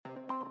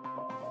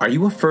Are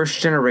you a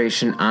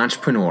first-generation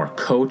entrepreneur,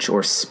 coach,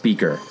 or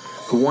speaker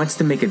who wants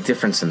to make a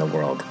difference in the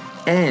world?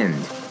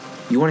 And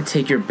you want to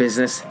take your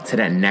business to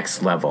that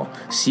next level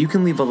so you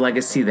can leave a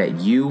legacy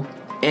that you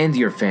and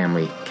your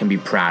family can be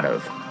proud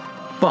of.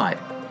 But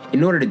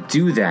in order to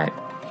do that,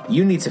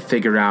 you need to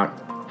figure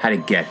out how to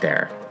get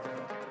there.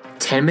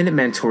 10 Minute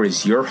Mentor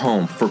is your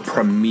home for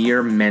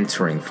premier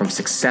mentoring from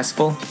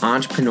successful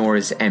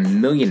entrepreneurs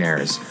and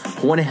millionaires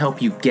who want to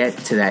help you get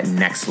to that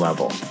next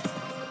level.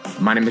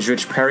 My name is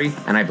Rich Perry,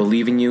 and I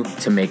believe in you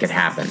to make it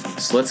happen.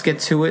 So let's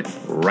get to it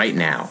right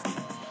now.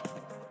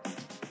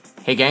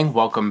 Hey gang,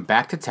 welcome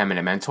back to 10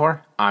 Minute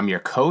Mentor. I'm your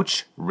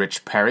coach,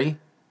 Rich Perry.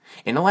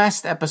 In the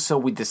last episode,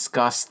 we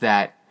discussed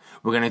that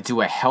we're going to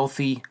do a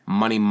healthy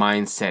money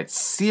mindset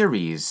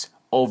series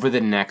over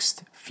the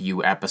next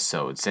few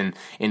episodes. And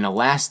in the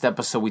last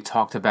episode, we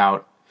talked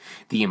about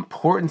the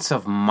importance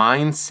of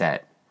mindset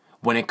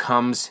when it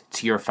comes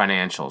to your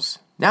financials.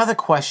 Now the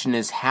question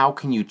is, how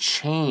can you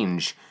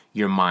change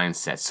your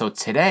mindset? So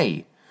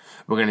today,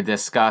 we're going to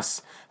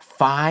discuss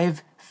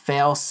 5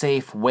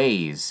 fail-safe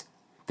ways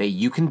that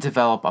you can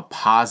develop a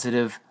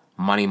positive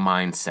money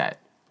mindset.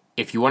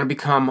 If you want to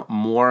become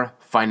more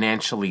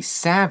financially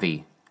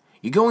savvy,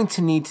 you're going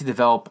to need to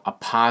develop a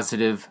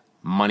positive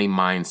money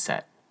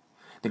mindset.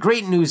 The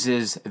great news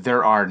is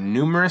there are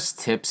numerous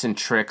tips and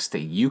tricks that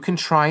you can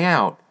try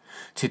out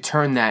to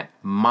turn that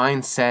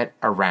mindset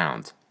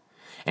around.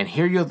 And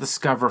here you'll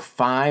discover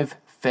 5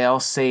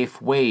 fail-safe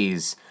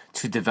ways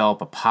to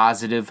develop a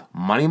positive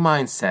money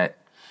mindset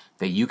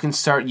that you can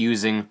start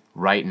using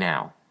right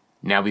now.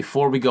 Now,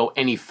 before we go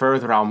any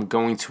further, I'm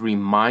going to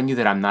remind you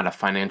that I'm not a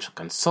financial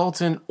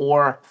consultant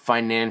or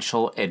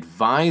financial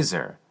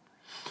advisor.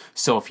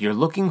 So if you're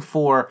looking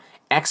for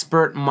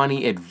expert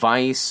money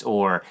advice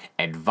or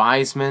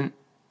advisement,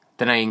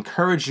 then I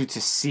encourage you to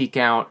seek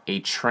out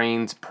a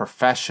trained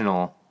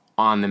professional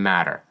on the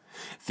matter.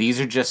 These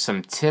are just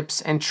some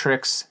tips and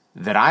tricks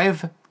that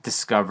I've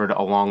discovered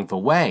along the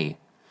way,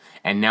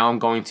 and now I'm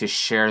going to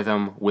share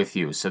them with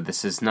you. So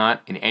this is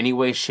not in any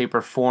way, shape,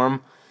 or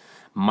form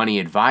money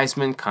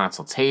advisement,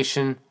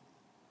 consultation.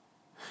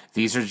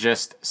 These are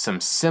just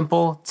some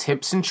simple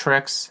tips and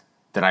tricks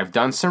that I've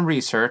done some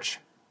research,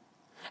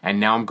 and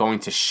now I'm going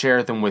to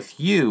share them with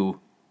you,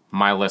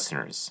 my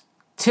listeners.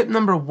 Tip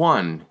number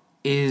 1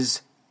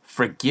 is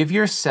forgive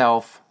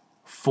yourself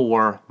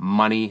for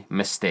money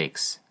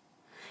mistakes.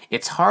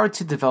 It's hard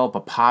to develop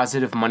a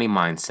positive money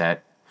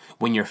mindset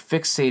when you're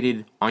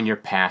fixated on your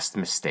past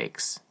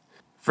mistakes.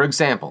 For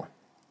example,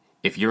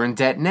 if you're in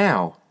debt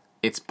now,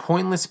 it's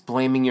pointless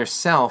blaming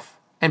yourself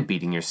and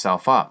beating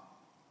yourself up.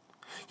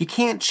 You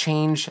can't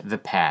change the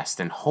past,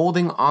 and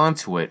holding on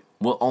to it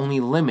will only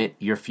limit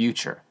your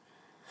future.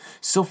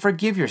 So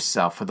forgive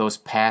yourself for those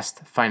past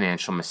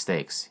financial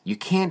mistakes. You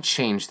can't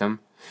change them,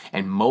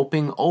 and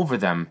moping over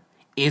them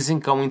isn't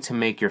going to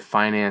make your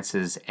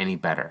finances any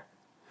better.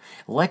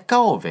 Let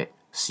go of it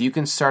so you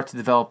can start to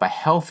develop a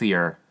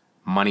healthier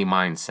money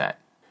mindset.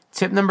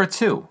 Tip number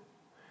 2,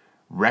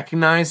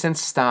 recognize and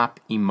stop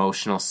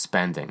emotional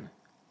spending.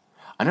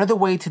 Another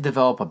way to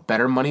develop a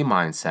better money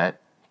mindset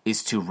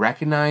is to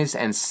recognize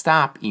and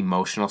stop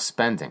emotional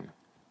spending.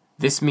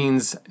 This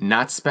means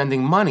not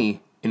spending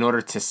money in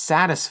order to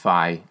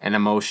satisfy an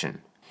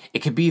emotion. It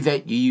could be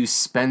that you use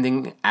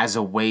spending as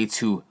a way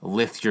to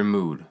lift your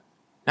mood.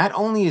 Not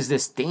only is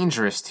this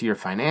dangerous to your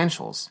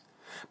financials,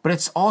 but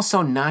it's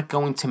also not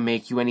going to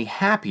make you any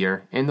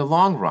happier in the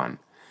long run.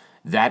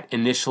 That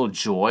initial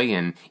joy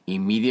and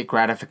immediate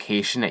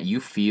gratification that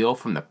you feel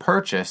from the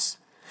purchase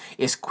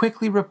is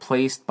quickly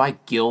replaced by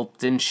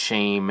guilt and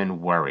shame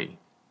and worry.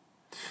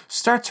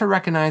 Start to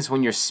recognize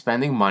when you're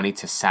spending money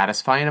to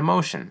satisfy an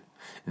emotion.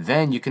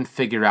 Then you can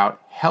figure out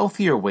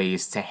healthier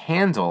ways to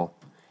handle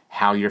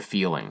how you're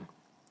feeling.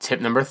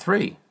 Tip number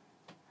 3,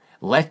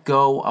 let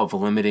go of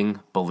limiting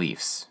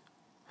beliefs.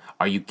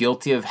 Are you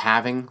guilty of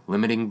having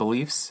limiting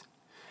beliefs?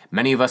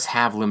 Many of us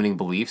have limiting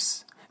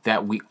beliefs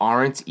that we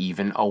aren't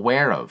even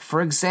aware of.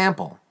 For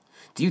example,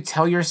 do you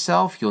tell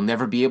yourself you'll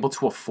never be able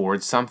to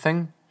afford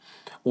something?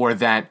 Or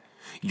that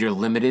you're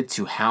limited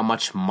to how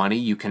much money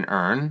you can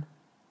earn?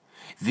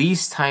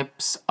 These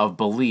types of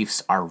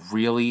beliefs are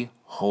really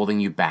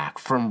holding you back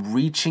from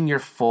reaching your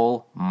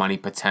full money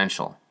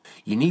potential.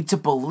 You need to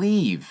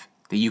believe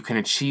that you can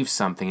achieve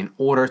something in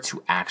order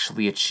to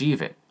actually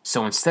achieve it.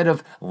 So instead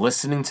of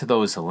listening to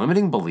those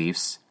limiting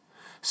beliefs,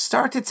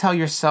 start to tell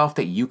yourself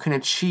that you can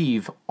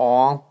achieve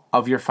all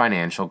of your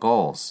financial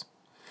goals.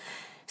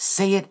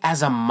 Say it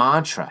as a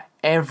mantra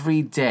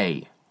every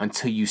day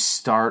until you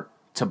start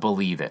to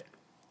believe it.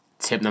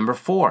 Tip number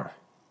 4,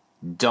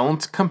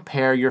 don't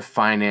compare your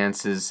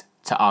finances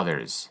to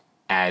others.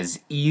 As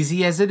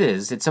easy as it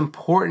is, it's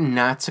important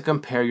not to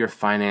compare your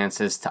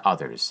finances to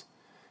others.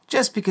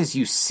 Just because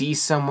you see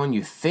someone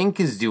you think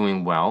is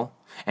doing well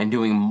and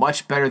doing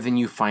much better than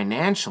you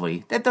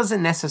financially, that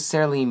doesn't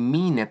necessarily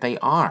mean that they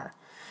are.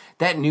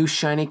 That new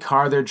shiny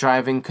car they're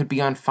driving could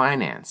be on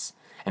finance,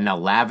 and the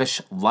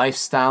lavish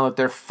lifestyle that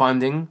they're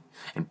funding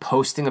and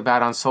posting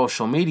about on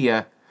social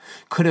media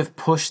could have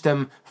pushed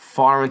them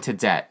far into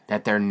debt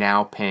that they're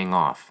now paying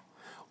off.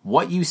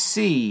 What you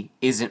see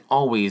isn't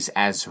always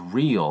as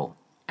real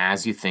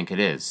as you think it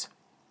is.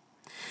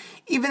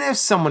 Even if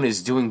someone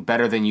is doing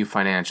better than you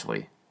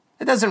financially,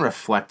 it doesn't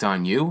reflect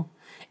on you.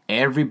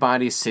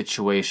 Everybody's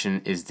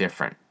situation is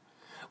different.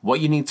 What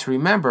you need to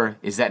remember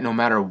is that no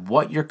matter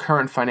what your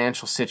current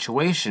financial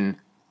situation,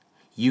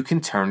 you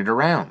can turn it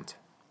around.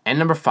 And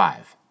number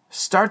 5,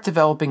 start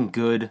developing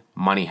good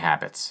money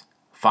habits.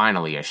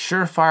 Finally, a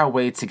surefire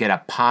way to get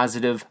a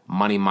positive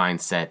money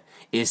mindset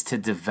is to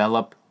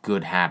develop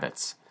good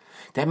habits.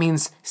 That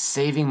means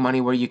saving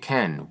money where you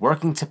can,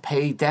 working to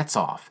pay debts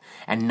off,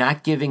 and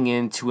not giving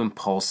in to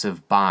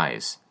impulsive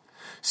buys.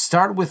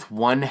 Start with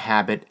one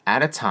habit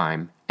at a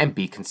time and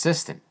be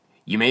consistent.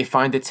 You may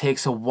find it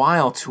takes a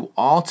while to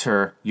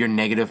alter your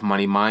negative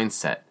money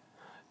mindset.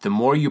 The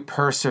more you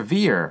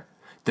persevere,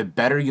 the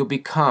better you'll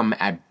become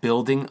at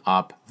building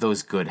up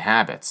those good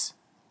habits.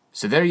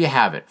 So there you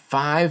have it,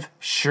 5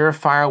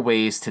 surefire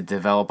ways to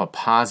develop a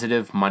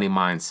positive money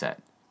mindset.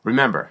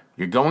 Remember,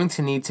 you're going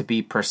to need to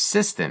be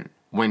persistent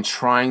when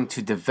trying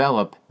to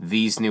develop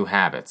these new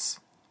habits.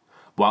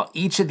 While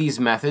each of these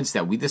methods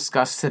that we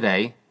discussed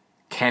today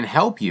can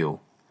help you,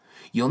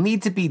 you'll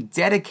need to be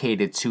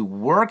dedicated to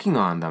working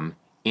on them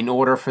in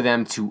order for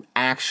them to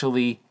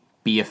actually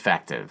be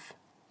effective.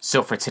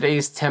 So for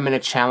today's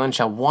 10-minute challenge,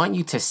 I want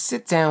you to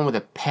sit down with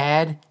a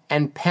pad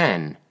and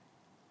pen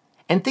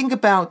and think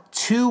about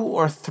 2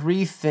 or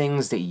 3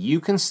 things that you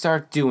can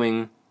start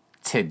doing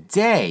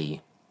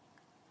today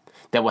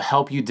that will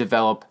help you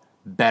develop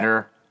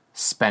better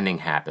spending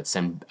habits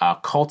and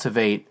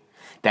cultivate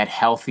that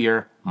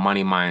healthier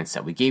money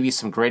mindset. We gave you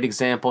some great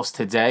examples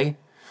today.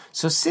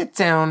 So sit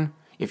down.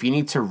 If you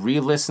need to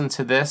re-listen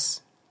to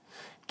this,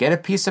 get a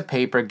piece of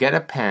paper, get a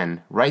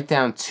pen, write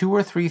down 2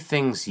 or 3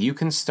 things you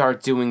can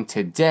start doing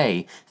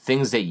today,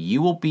 things that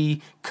you will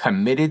be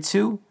committed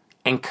to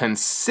and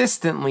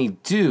consistently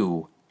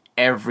do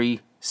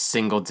every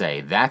single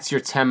day. That's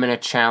your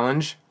 10-minute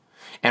challenge.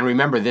 And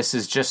remember, this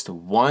is just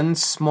one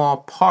small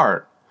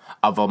part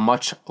of a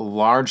much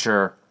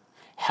larger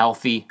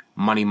healthy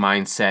money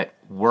mindset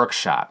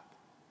workshop.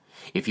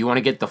 If you want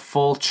to get the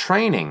full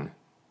training,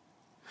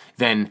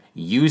 then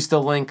use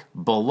the link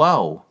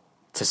below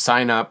to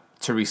sign up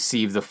to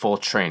receive the full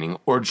training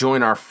or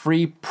join our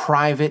free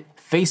private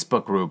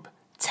Facebook group,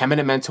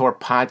 10-Minute Mentor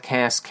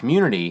Podcast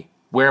Community,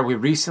 where we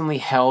recently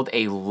held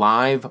a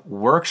live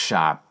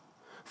workshop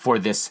for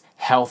this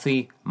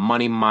healthy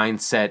money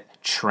mindset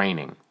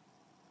training.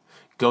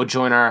 Go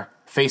join our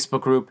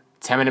Facebook group,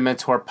 10-Minute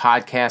Mentor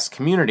Podcast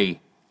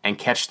Community, and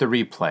catch the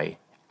replay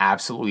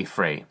absolutely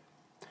free.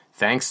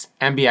 Thanks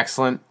and be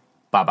excellent.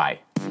 Bye-bye.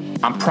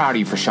 I'm proud of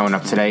you for showing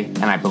up today,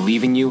 and I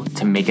believe in you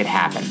to make it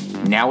happen.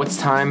 Now it's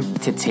time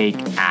to take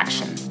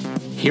action.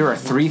 Here are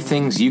 3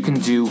 things you can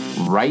do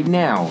right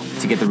now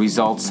to get the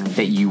results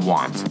that you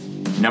want.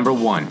 Number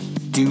 1,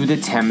 do the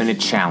 10-minute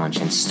challenge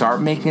and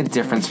start making a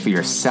difference for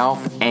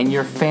yourself and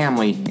your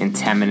family in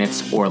 10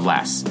 minutes or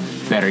less.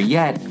 Better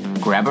yet,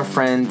 grab a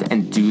friend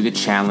and do the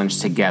challenge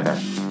together.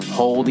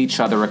 Hold each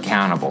other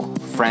accountable.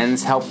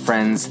 Friends help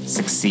friends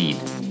succeed.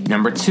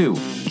 Number 2,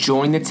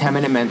 join the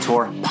 10-Minute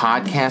Mentor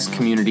Podcast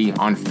Community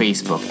on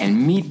Facebook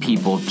and meet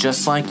people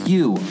just like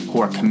you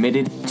who are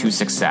committed to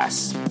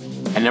success.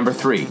 And number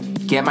 3,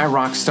 get my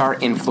Rockstar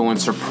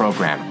Influencer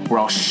program, where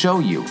I'll show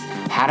you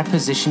how to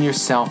position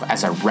yourself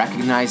as a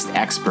recognized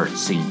expert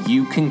so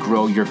you can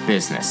grow your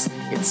business.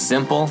 It's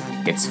simple,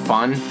 it's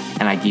fun,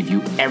 and I give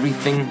you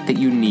everything that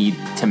you need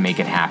to make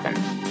it happen.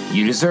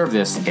 You deserve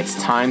this. It's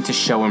time to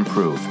show and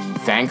prove.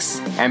 Thanks,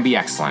 and be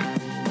excellent.